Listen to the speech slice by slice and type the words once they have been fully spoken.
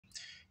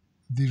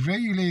The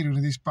regulator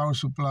in this power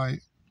supply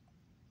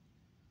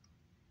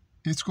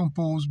is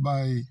composed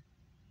by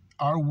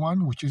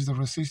R1, which is the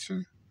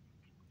resistor,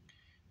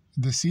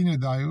 the Zener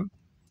diode,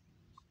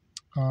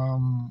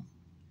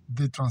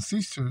 the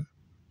transistor,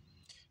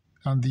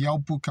 and the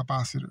output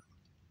capacitor.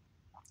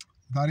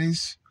 That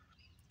is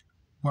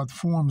what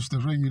forms the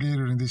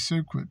regulator in this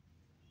circuit.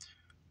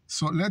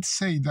 So let's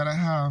say that I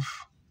have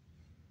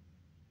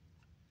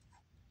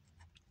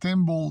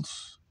 10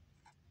 volts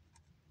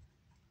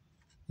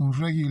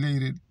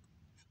unregulated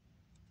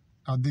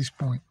at this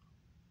point,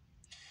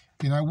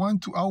 and I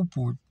want to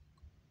output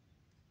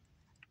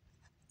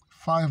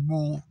 5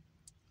 volt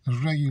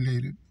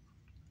regulated,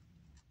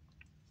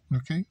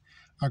 okay,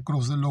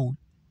 across the load.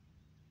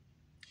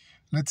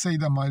 Let's say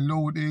that my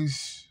load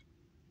is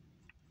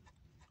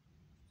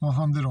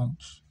 100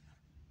 ohms.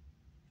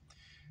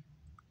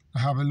 I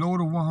have a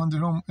load of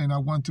 100 ohms and I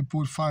want to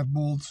put 5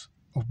 volts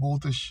of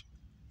voltage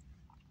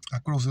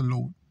across the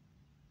load.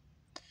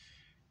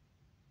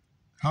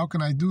 How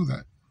can I do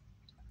that?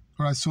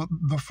 All right, so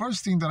the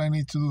first thing that I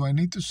need to do, I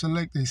need to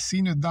select a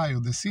Zener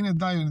diode. The Zener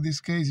diode in this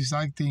case is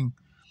acting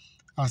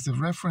as the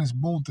reference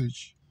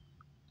voltage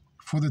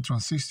for the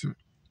transistor.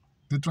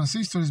 The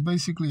transistor is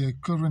basically a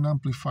current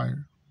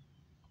amplifier.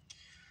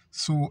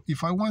 So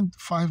if I want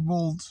 5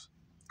 volts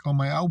on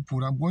my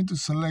output, I'm going to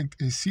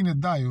select a Zener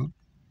diode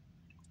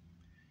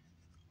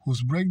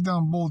whose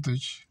breakdown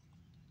voltage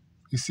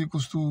is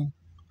equals to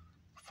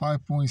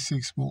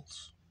 5.6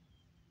 volts.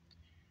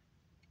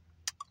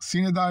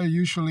 Zener diode,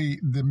 usually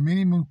the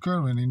minimum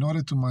current in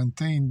order to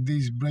maintain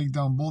this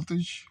breakdown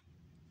voltage,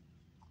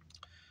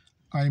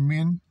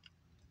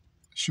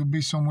 should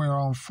be somewhere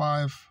around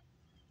 5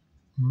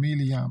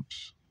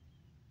 milliamps.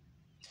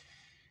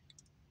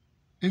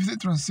 If the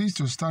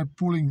transistor starts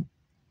pulling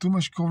too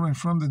much current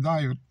from the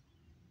diode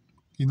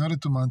in order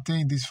to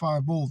maintain these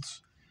 5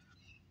 volts,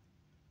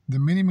 the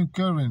minimum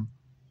current,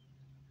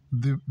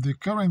 the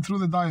current through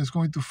the diode is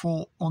going to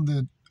fall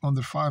under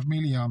 5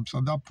 milliamps.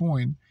 At that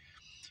point,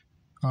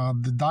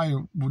 the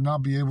diode would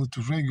not be able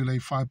to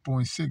regulate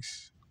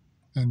 5.6,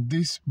 and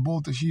this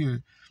voltage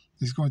here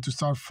is going to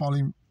start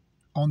falling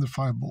under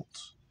 5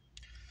 volts.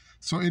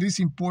 So it is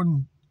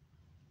important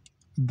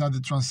that the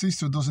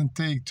transistor doesn't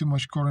take too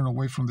much current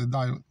away from the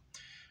diode.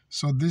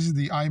 So this is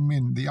the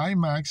Imin. The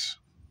Imax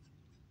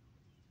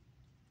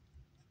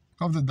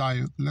of the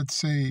diode, let's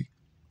say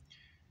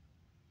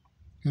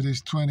it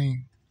is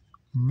 20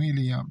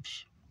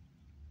 milliamps.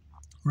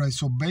 Right,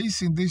 so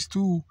based on these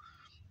two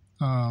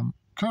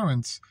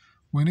currents,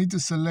 we need to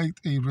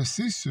select a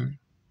resistor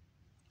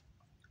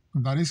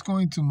that is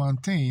going to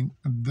maintain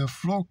the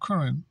flow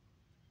current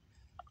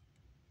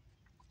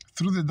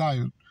through the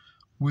diode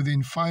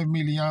within 5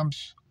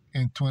 milliamps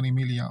and 20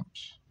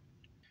 milliamps.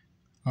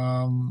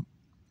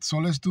 So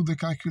let's do the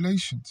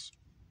calculations.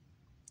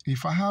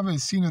 If I have a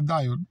Zener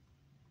diode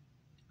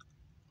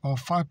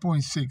of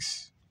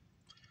 5.6,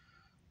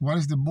 what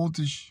is the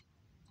voltage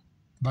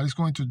that is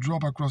going to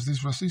drop across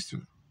this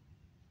resistor?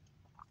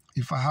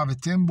 If I have a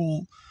 10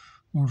 volt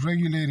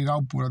unregulated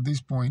output at this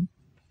point,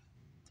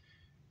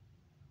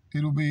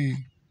 it will be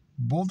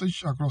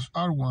voltage across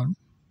R1,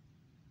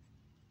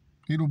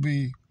 it will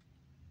be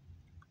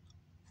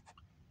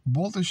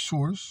voltage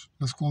source,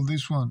 let's call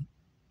this one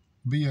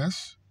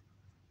Vs,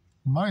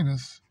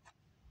 minus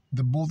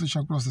the voltage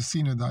across the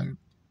Zener diode.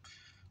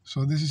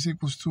 So this is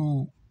equals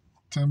to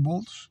 10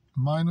 volts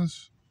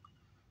minus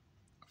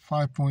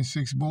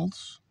 5.6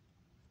 volts.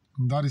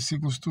 And that is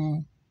equals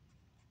to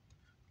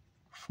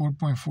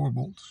 4.4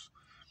 volts.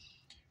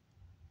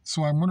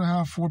 So I'm going to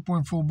have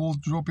 4.4 volts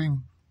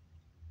dropping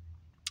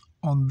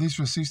on this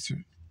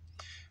resistor.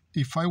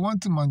 If I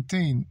want to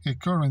maintain a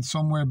current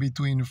somewhere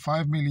between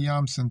 5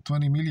 milliamps and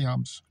 20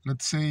 milliamps,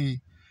 let's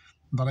say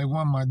that I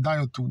want my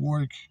diode to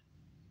work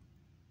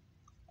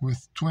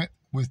with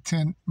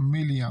 10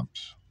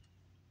 milliamps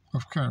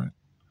of current.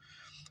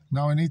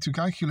 Now I need to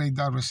calculate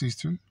that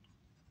resistor.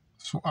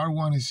 So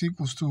R1 is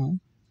equals to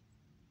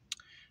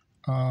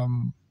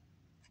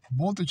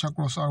voltage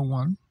across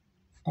R1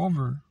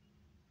 over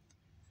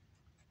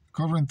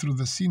current through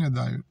the Zener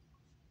diode.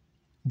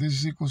 This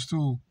is equals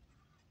to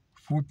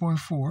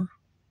 4.4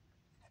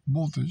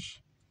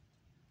 voltage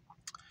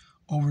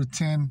over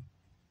 10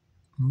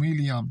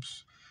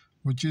 milliamps,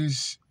 which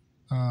is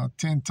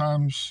 10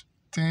 times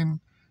 10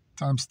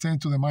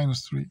 to the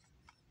minus 3.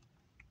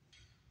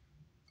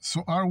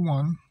 So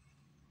R1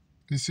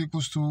 is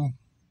equals to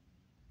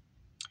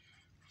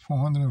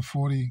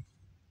 440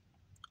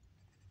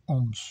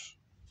 ohms.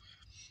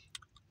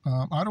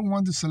 I don't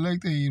want to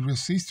select a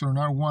resistor on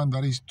R1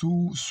 that is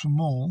too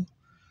small,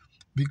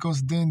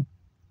 because then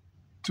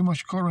too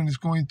much current is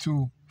going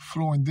to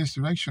flow in this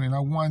direction, and I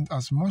want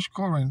as much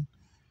current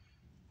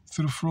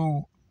to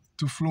flow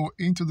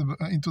into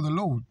the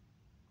load.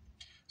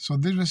 So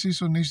this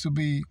resistor needs to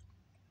be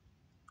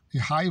a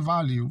high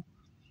value,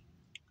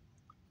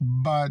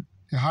 but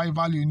a high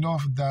value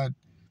enough that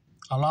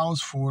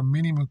allows for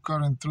minimum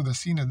current through the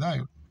Zener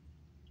diode.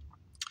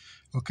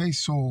 Okay,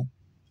 so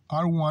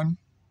R1,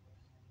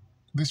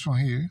 this one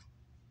here,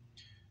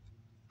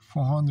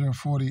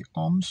 440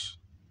 ohms.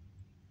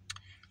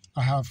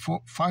 I have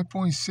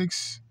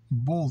 5.6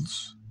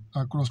 volts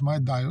across my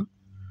diode.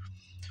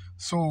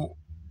 So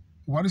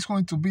what is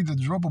going to be the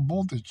drop of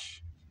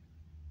voltage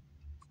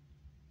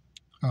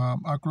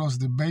across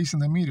the base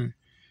and emitter?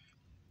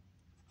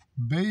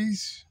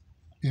 Base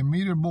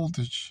emitter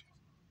voltage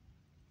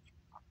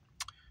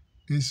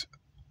is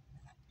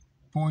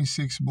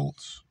 0.6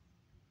 volts.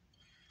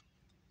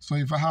 So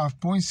if I have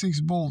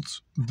 0.6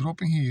 volts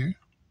dropping here,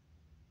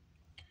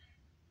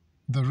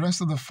 the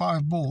rest of the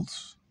 5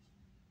 volts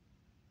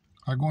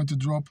are going to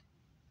drop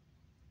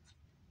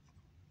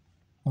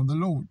on the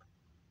load.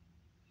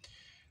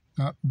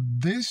 Now,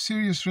 this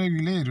series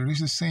regulator is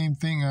the same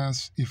thing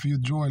as if you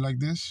draw it like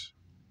this.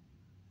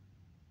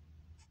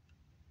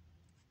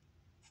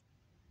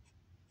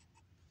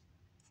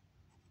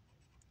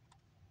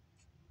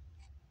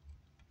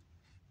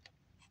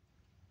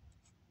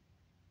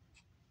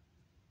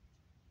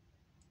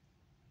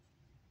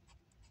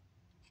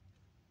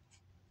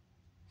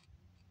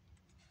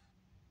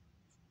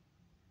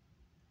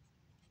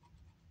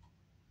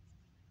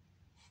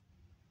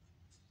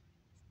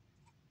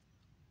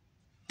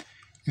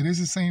 It is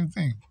the same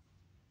thing.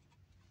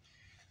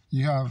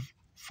 You have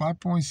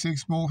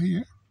 5.6 volt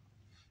here.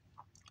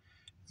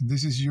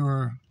 This is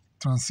your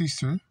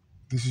transistor.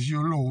 This is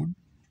your load.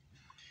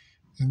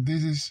 And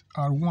this is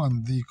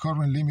R1, the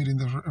current limit in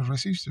the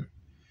resistor.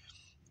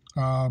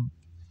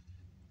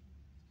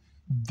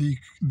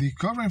 The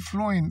current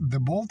flowing, the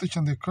voltage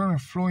and the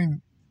current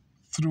flowing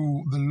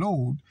through the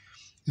load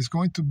is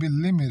going to be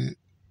limited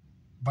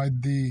by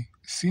the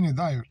Zener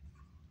diode.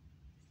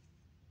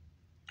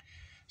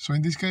 So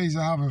in this case,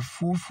 I have a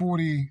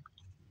 440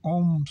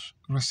 ohms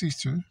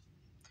resistor.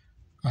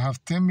 I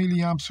have 10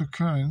 milliamps of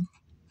current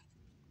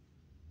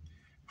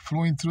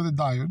flowing through the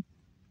diode.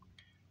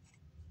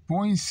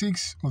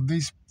 0.6 of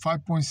this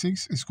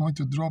 5.6 is going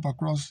to drop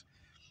across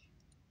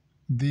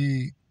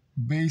the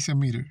base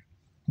emitter.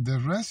 The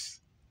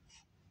rest,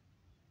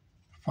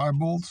 5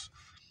 volts,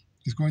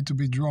 is going to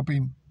be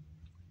dropping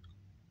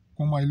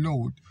on my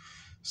load.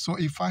 So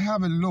if I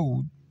have a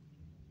load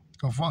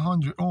of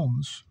 100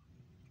 ohms,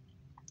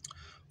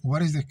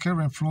 what is the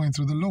current flowing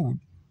through the load?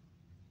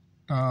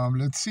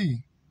 Let's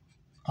see.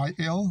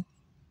 IL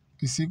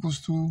is equals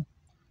to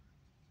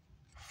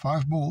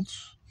 5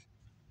 volts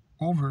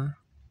over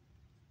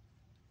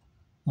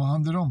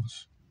 100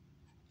 ohms.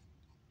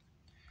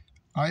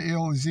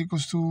 IL is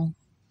equals to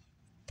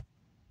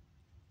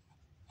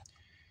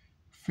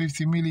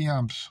 50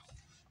 milliamps.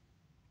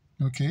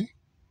 Okay.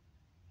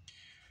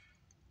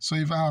 So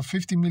if I have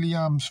 50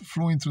 milliamps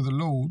flowing through the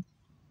load,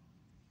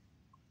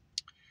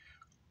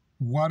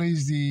 what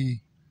is the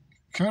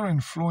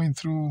current flowing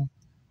through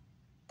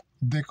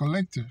the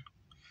collector?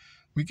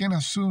 We can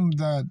assume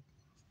that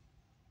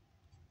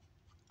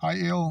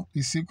IL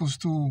is equals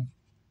to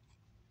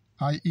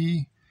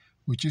IE,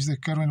 which is the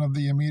current of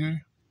the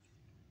emitter.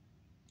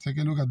 Take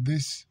a look at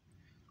this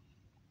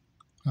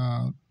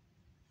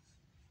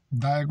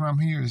diagram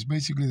here. It's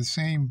basically the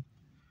same.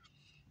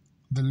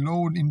 The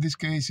load in this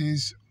case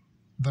is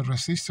the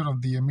resistor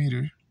of the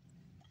emitter,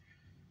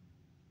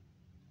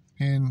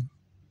 and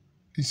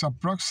it's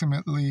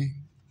approximately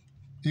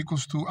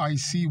equals to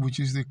IC, which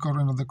is the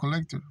current of the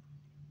collector.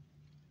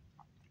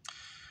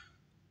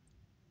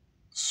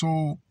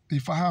 So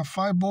if I have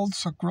 5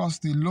 volts across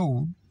the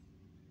load,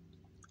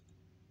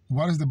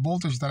 what is the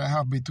voltage that I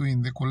have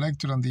between the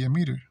collector and the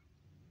emitter?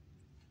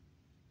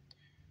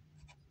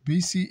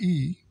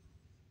 VCE,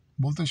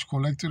 voltage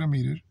collector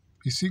emitter,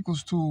 is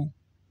equals to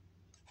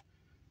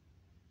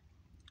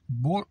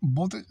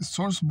voltage,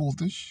 source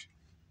voltage,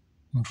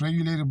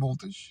 regulator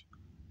voltage,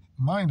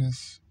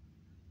 minus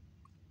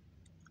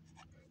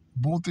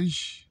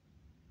voltage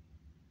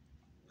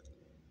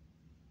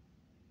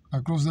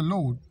across the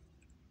load,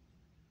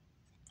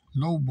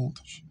 low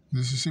voltage.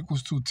 This is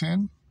equals to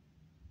 10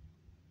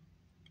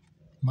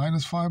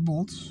 minus 5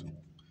 volts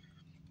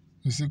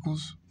is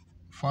equals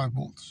 5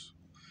 volts.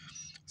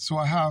 So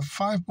I have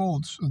 5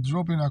 volts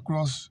dropping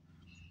across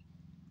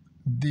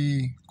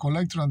the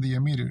collector and the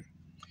emitter.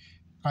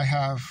 I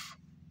have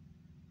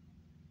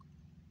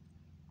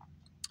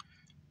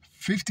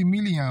 50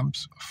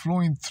 milliamps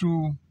flowing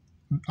through,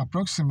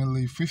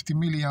 approximately 50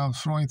 milliamps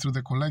flowing through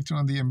the collector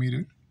and the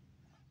emitter.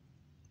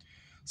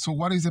 So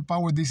what is the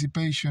power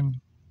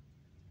dissipation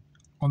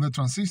on the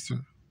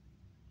transistor?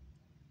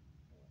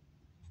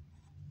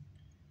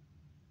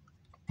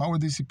 Power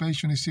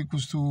dissipation is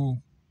equals to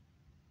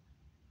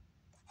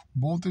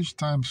voltage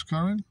times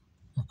current,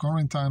 or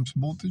current times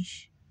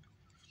voltage.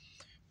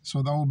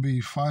 So that will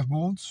be 5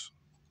 volts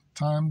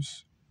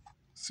times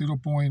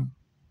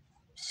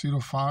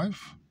 0.05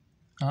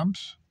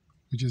 amps,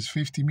 which is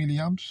 50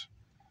 milliamps.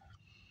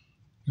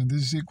 And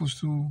this is equals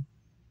to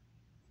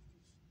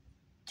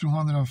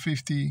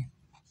 250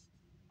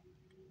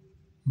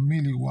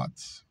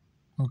 milliwatts,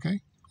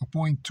 okay, or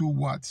 0.2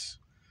 watts.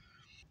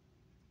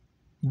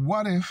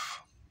 What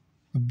if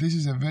this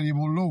is a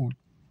variable load?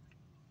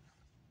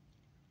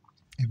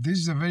 If this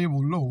is a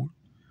variable load,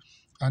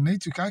 I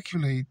need to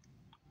calculate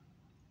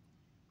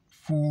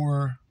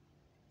for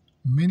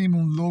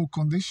minimum load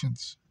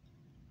conditions,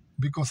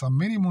 because at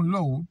minimum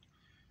load,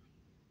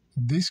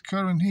 this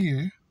current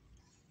here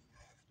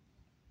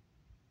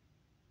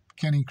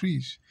can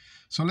increase.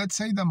 So let's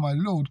say that my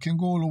load can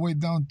go all the way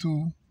down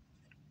to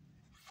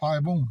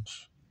 5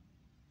 ohms.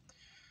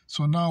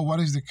 So now what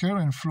is the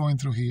current flowing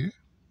through here?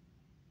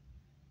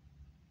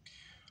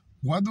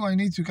 What do I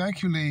need to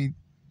calculate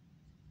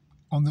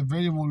on the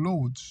variable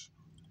loads?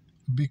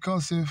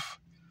 Because if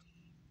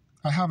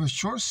I have a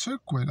short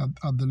circuit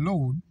at the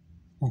load,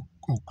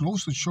 or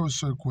close to short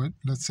circuit,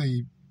 let's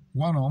say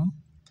 1 ohm,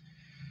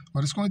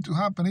 what is going to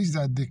happen is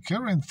that the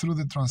current through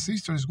the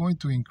transistor is going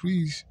to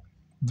increase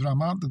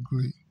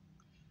dramatically.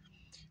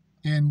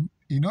 And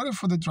in order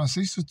for the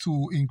transistor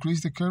to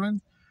increase the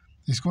current,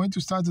 it's going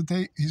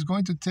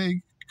to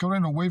take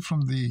current away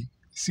from the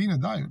Zener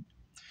diode.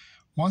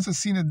 Once the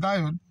Zener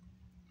diode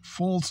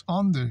falls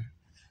under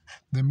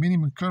the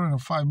minimum current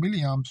of 5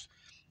 milliamps,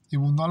 it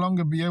will no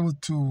longer be able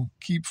to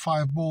keep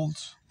 5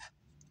 volts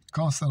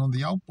constant on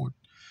the output.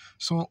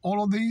 So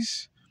all of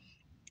these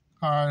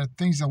are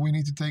things that we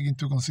need to take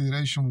into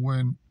consideration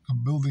when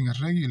building a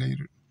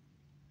regulator.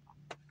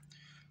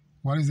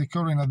 What is the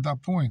current at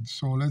that point?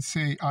 So let's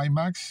say I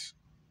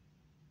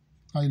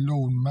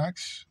load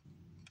max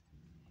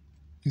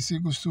is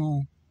equals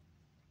to,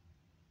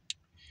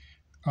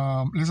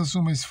 let's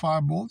assume it's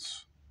 5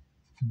 volts,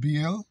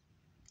 BL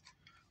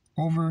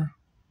over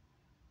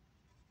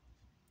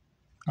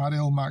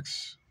RL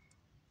max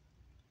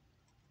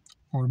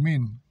or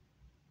min.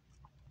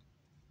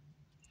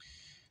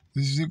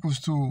 This is equals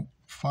to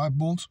 5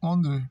 volts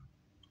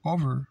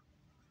over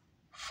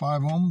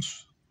 5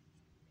 ohms,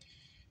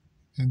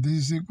 and this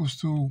is equals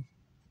to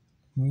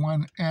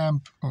 1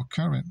 amp of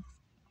current.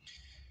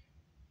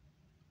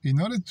 In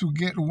order to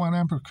get 1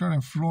 amp of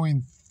current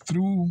flowing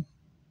through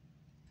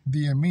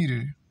the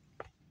emitter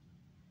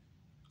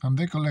and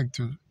the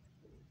collector,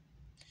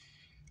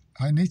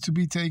 I need to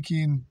be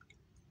taking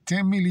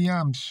 10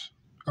 milliamps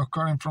of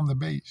current from the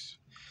base,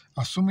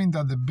 assuming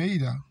that the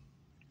beta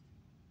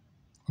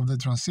of the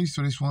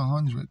transistor is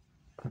 100.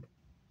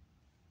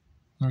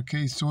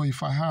 Okay, so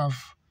if I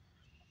have,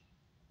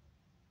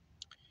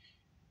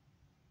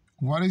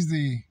 what is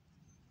the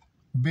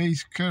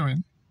base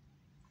current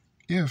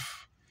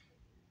if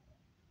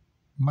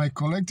my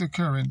collector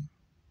current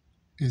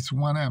is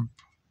 1 amp?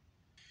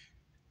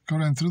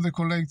 Current through the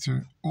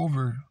collector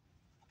over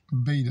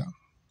beta.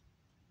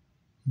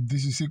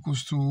 This is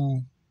equals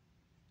to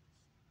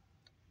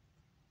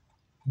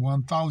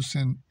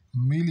 1000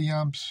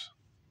 milliamps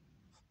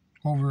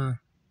over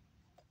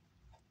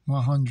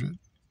 100.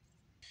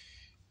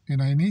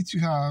 And I need to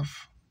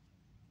have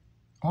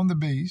on the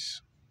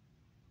base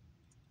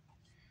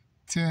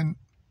 10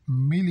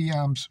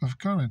 milliamps of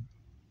current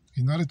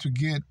in order to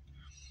get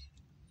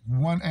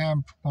 1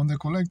 amp on the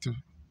collector.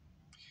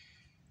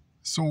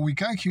 So we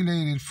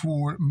calculated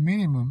for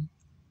minimum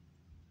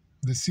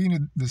the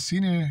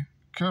Zener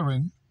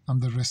current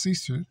and the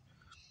resistor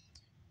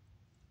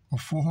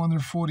of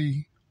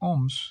 440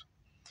 ohms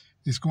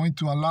is going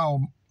to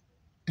allow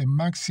a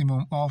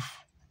maximum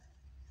of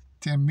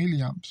 10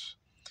 milliamps.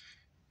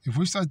 If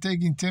we start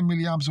taking 10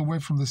 milliamps away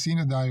from the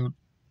Zener diode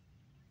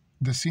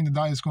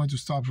is going to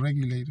stop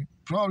regulating.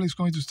 Probably it's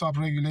going to stop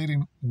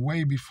regulating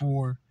way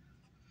before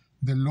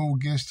the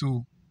load gets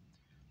to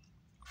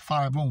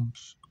 5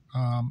 ohms.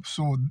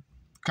 So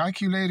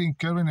calculating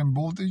current and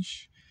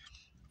voltage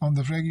on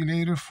the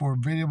regulator for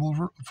variable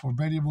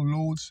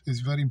loads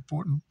is very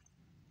important.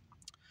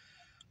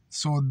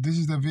 So this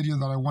is the video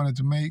that I wanted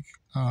to make.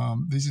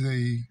 This is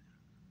a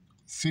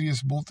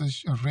series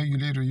voltage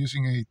regulator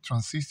using a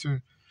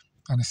transistor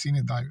and a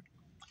Zener diode.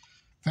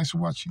 Thanks for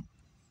watching.